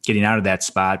were getting out of that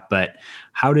spot. But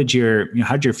how did your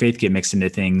faith get mixed into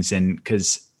things? And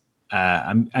because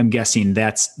I'm guessing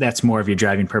that's more of your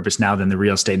driving purpose now than the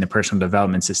real estate and the personal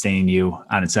development sustaining you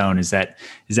on its own. Is that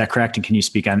correct? And can you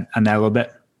speak on that a little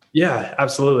bit? Yeah,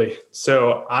 absolutely.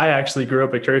 So I actually grew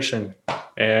up a Christian,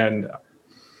 and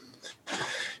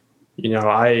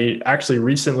I actually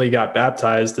recently got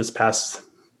baptized this past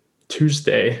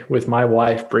Tuesday with my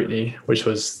wife, Brittany, which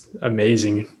was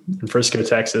amazing, in Frisco,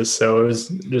 Texas. So it was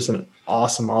just an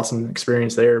awesome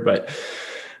experience there. But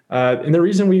and the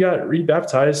reason we got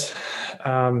rebaptized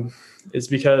is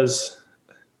because,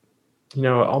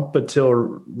 up until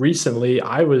recently,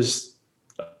 I was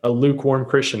a lukewarm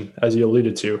Christian, as you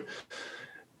alluded to.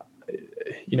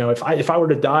 If I were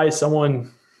to die,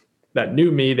 someone that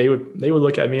knew me, they would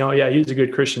look at me, oh yeah, he's a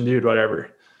good Christian dude, whatever.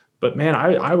 But man,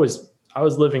 I was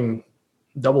living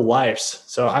double lives.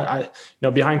 So I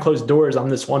behind closed doors, I'm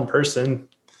this one person.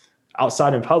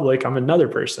 Outside in public, I'm another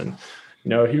person.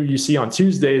 Who you see on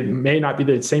Tuesday may not be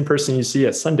the same person you see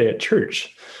at Sunday at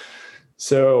church.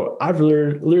 So I've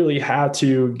literally had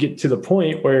to get to the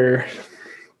point where,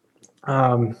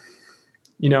 I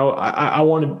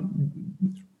want to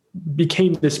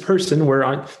became this person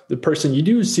where the person you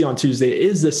do see on Tuesday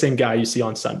is the same guy you see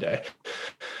on Sunday.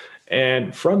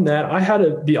 And from that, I had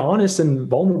to be honest and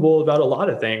vulnerable about a lot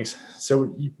of things.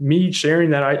 So me sharing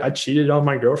that I cheated on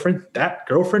my girlfriend, that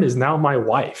girlfriend is now my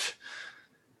wife.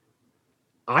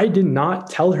 I did not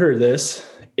tell her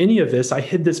any of this. I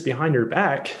hid this behind her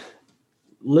back,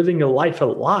 living a life of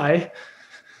a lie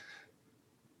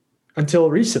until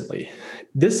recently.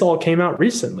 This all came out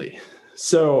recently.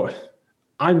 So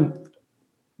I'm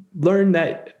learned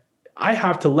that I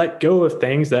have to let go of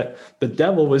things that the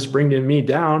devil was bringing me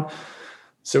down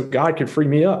so God could free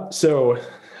me up. So,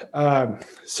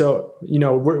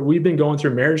 we've been going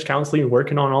through marriage counseling and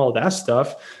working on all of that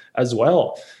stuff as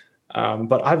well.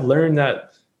 But I've learned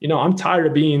that, I'm tired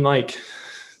of being like,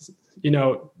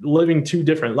 living two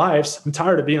different lives. I'm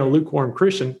tired of being a lukewarm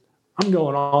Christian. I'm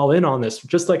going all in on this,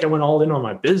 just like I went all in on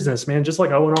my business, man, just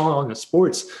like I went all in on the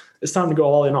sports. It's time to go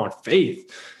all in on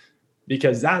faith,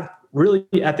 because that really,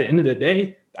 at the end of the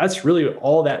day, that's really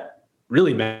all that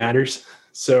really matters.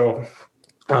 So,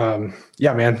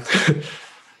 yeah, man.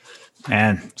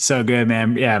 Man, so good,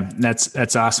 man. Yeah,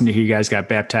 that's awesome to hear you guys got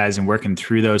baptized and working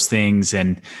through those things.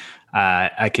 And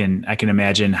I can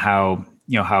imagine how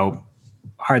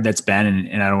hard that's been.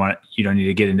 And you don't need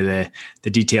to get into the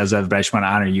details of it, but I just want to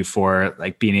honor you for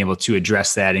like being able to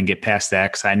address that and get past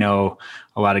that. Cause I know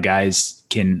a lot of guys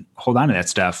can hold on to that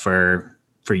stuff for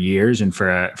years and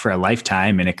for a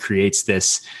lifetime. And it creates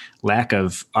this lack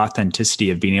of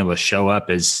authenticity of being able to show up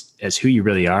as who you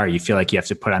really are. You feel like you have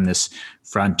to put on this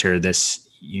front, or this,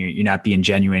 you're not being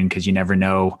genuine because you never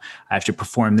know. I have to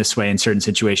perform this way in certain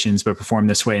situations, but perform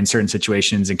this way in certain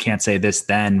situations and can't say this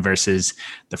then, versus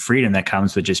the freedom that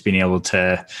comes with just being able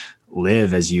to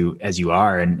live as you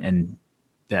are. And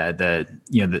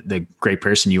the great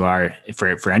person you are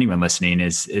for anyone listening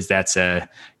is that's a,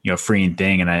 freeing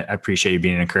thing. And I appreciate you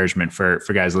being an encouragement for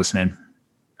guys listening.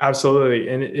 Absolutely.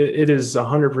 And it is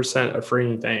 100% a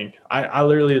freeing thing. I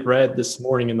literally read this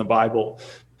morning in the Bible,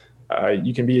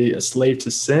 you can be a slave to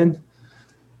sin,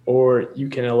 or you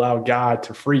can allow God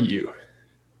to free you.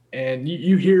 And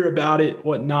you hear about it,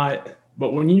 whatnot,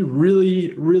 but when you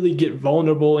really, really get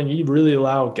vulnerable and you really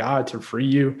allow God to free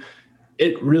you,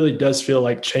 it really does feel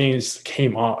like chains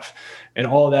came off and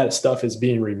all that stuff is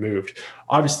being removed.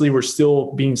 Obviously, we're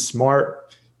still being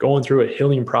smart, going through a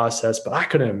healing process, but I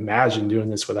couldn't imagine doing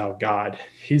this without God.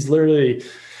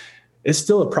 It's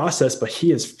still a process, but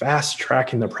he is fast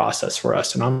tracking the process for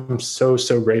us. And I'm so,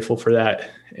 so grateful for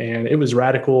that. And it was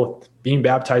radical being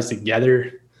baptized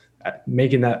together,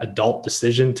 making that adult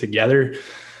decision together.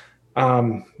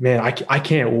 Man, I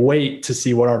can't wait to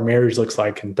see what our marriage looks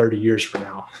like in 30 years from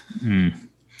now.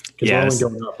 Yeah, it's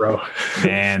only going up, bro.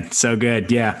 Man, so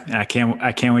good. Yeah, I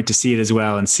can't wait to see it as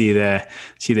well and see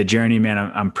the journey, man.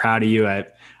 I'm proud of you. I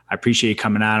appreciate you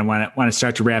coming on. I want to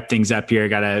start to wrap things up here. I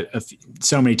got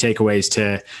so many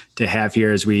takeaways to have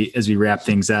here as we wrap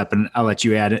things up, and I'll let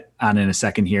you add it on in a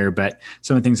second here. But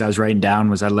some of the things I was writing down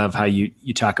was I love how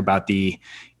you talk about the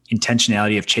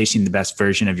intentionality of chasing the best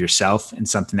version of yourself, and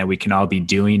something that we can all be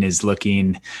doing is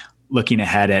looking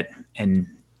ahead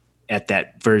at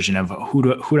that version of who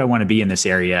do I want to be in this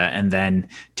area, and then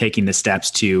taking the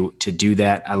steps to do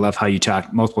that. I love how you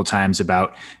talk multiple times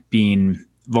about being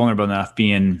vulnerable enough,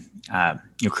 being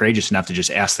courageous enough to just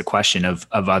ask the question of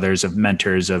others, of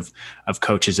mentors, of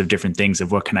coaches, of different things,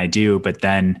 of what can I do? But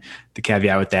then the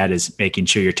caveat with that is making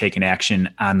sure you're taking action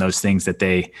on those things that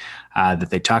they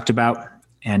talked about.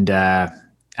 And I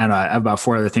don't know, I have about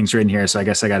 4 other things written here, so I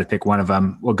guess I got to pick one of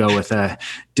them. We'll go with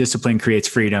discipline creates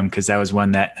freedom, because that was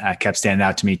one that kept standing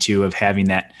out to me too, of having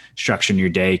that structure in your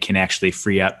day can actually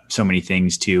free up so many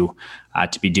things to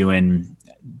be doing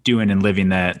and living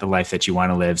the life that you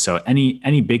want to live. So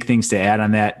any big things to add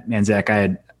on that, man? Zach,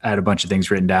 I had a bunch of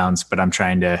things written down, but I'm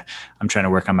trying to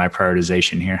work on my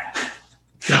prioritization here.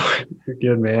 You're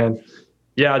good, man.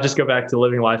 Yeah, I'll just go back to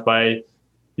living life by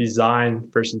design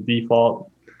versus default.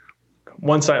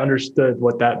 Once I understood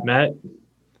what that meant,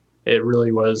 it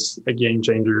really was a game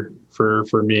changer for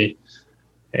me.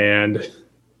 And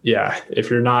yeah, if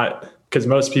you're not, because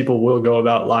most people will go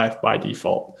about life by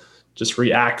default, just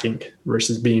reacting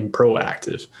versus being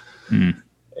proactive.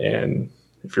 And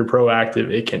if you're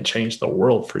proactive, it can change the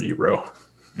world for you, bro.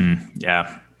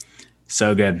 Yeah.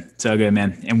 So good. So good,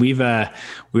 man. And we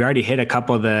already hit a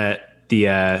couple of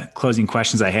the closing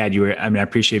questions I had. I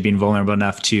appreciate being vulnerable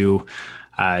enough to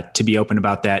be open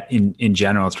about that in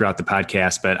general throughout the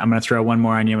podcast, but I'm going to throw one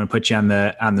more on you. I'm going to put you on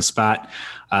the spot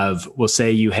of, we'll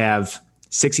say you have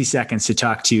 60 seconds to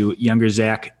talk to younger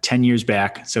Zach 10 years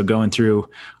back. So going through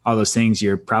all those things,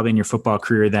 you're probably in your football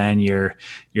career then, you're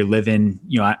living,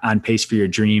 on pace for your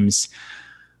dreams.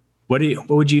 What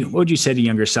would you say to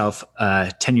younger self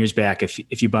 10 years back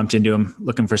if you bumped into him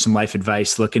looking for some life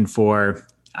advice, looking for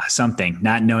something,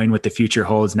 not knowing what the future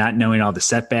holds, not knowing all the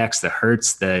setbacks, the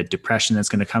hurts, the depression that's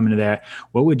going to come into that.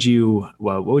 What would you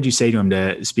say to him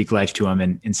to speak life to him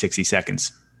in 60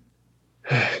 seconds?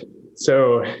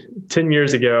 So 10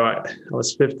 years ago, I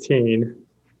was 15.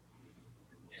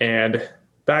 And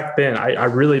back then I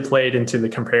really played into the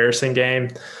comparison game.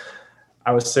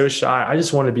 I was so shy. I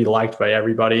just wanted to be liked by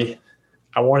everybody.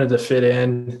 I wanted to fit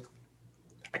in.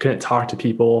 I couldn't talk to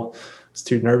people. I was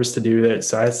too nervous to do it.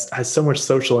 So I had so much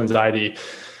social anxiety.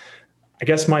 I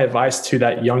guess my advice to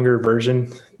that younger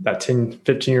version, that 10,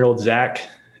 15-year-old Zach,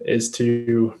 is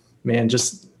to, man,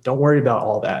 just don't worry about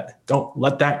all that. Don't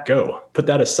let that go. Put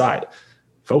that aside.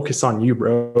 Focus on you,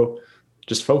 bro.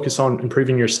 Just focus on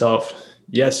improving yourself.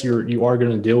 Yes, you are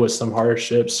going to deal with some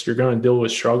hardships. You're going to deal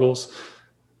with struggles,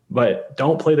 but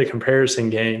don't play the comparison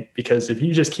game, because if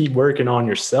you just keep working on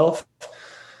yourself,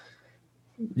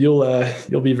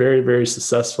 you'll be very, very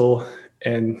successful.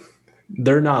 And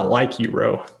they're not like you,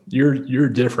 bro. You're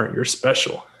different. You're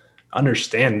special.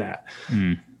 Understand that.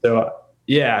 So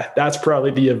yeah, that's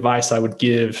probably the advice I would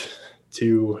give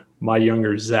to my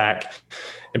younger Zach.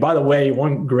 And by the way,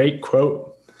 one of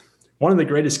the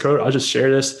greatest quote, I'll just share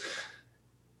this.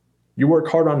 You work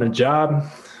hard on a job,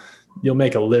 you'll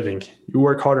make a living. You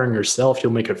work harder on yourself,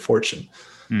 you'll make a fortune.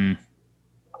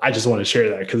 I just want to share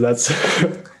that because that's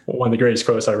one of the greatest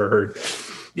quotes I've ever heard.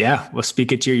 Yeah. Well,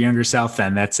 speak it to your younger self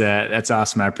then. That's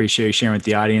awesome. I appreciate you sharing with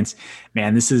the audience,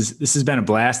 man. This has been a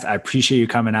blast. I appreciate you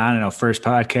coming on. I know first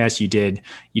podcast you did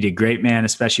great, man,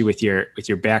 especially with your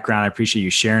background. I appreciate you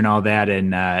sharing all that.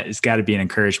 And it's got to be an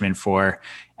encouragement for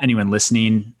anyone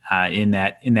listening in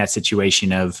that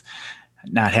situation of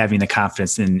not having the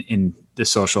confidence in the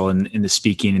social and in the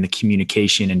speaking and the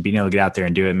communication and being able to get out there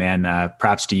and do it, man.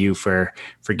 Props to you for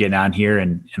getting on here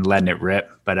and letting it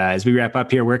rip. But as we wrap up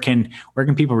here, where can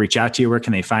people reach out to you? Where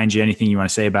can they find you? Anything you want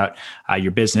to say about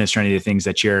your business or any of the things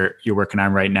that you're working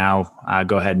on right now?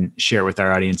 Go ahead and share it with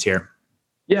our audience here.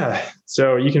 Yeah.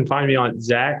 So you can find me on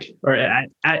Zach or at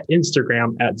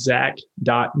Instagram at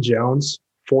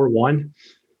Zach.Jones41.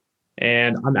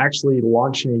 And I'm actually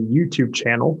launching a YouTube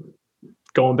channel.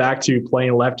 Going back to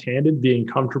playing left-handed, being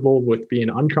comfortable with being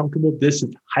uncomfortable. This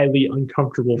is highly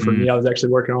uncomfortable for me. I was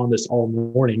actually working on this all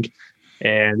morning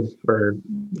and for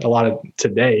a lot of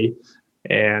today.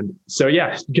 And so,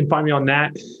 yeah, you can find me on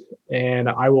that. And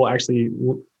I will actually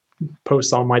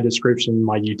post on my description,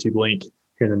 my YouTube link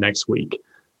here in the next week.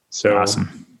 So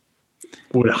awesome.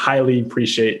 Would highly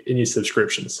appreciate any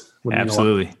subscriptions.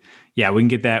 Absolutely. Yeah, we can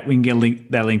get that. We can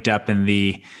get that linked up in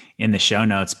the show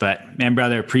notes. But man,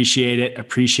 brother, appreciate it.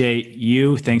 Appreciate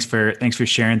you. Thanks for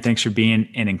sharing. Thanks for being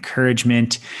an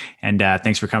encouragement. And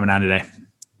thanks for coming on today.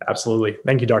 Absolutely.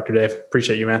 Thank you, Dr. Dave.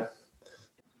 Appreciate you, man.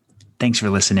 Thanks for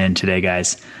listening in today,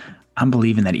 guys. I'm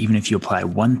believing that even if you apply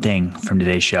one thing from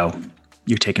today's show,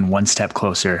 you're taking one step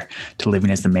closer to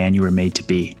living as the man you were made to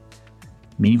be.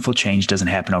 Meaningful change doesn't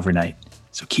happen overnight.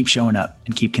 So keep showing up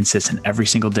and keep consistent every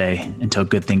single day until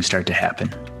good things start to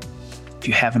happen. If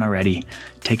you haven't already,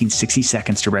 taking 60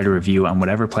 seconds to write a review on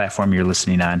whatever platform you're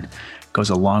listening on goes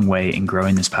a long way in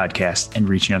growing this podcast and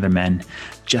reaching other men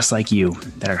just like you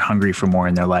that are hungry for more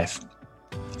in their life.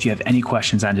 If you have any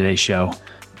questions on today's show,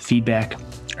 feedback,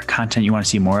 or content you want to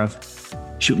see more of,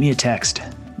 shoot me a text.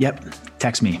 Yep,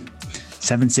 text me,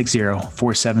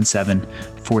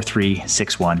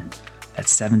 760-477-4361.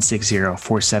 That's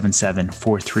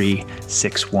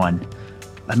 760-477-4361.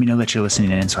 Let me know that you're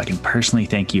listening in so I can personally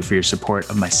thank you for your support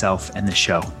of myself and the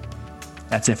show.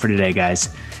 That's it for today,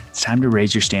 guys. It's time to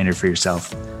raise your standard for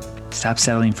yourself. Stop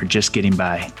settling for just getting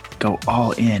by. Go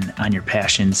all in on your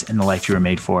passions and the life you were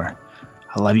made for.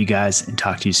 I love you guys and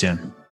talk to you soon.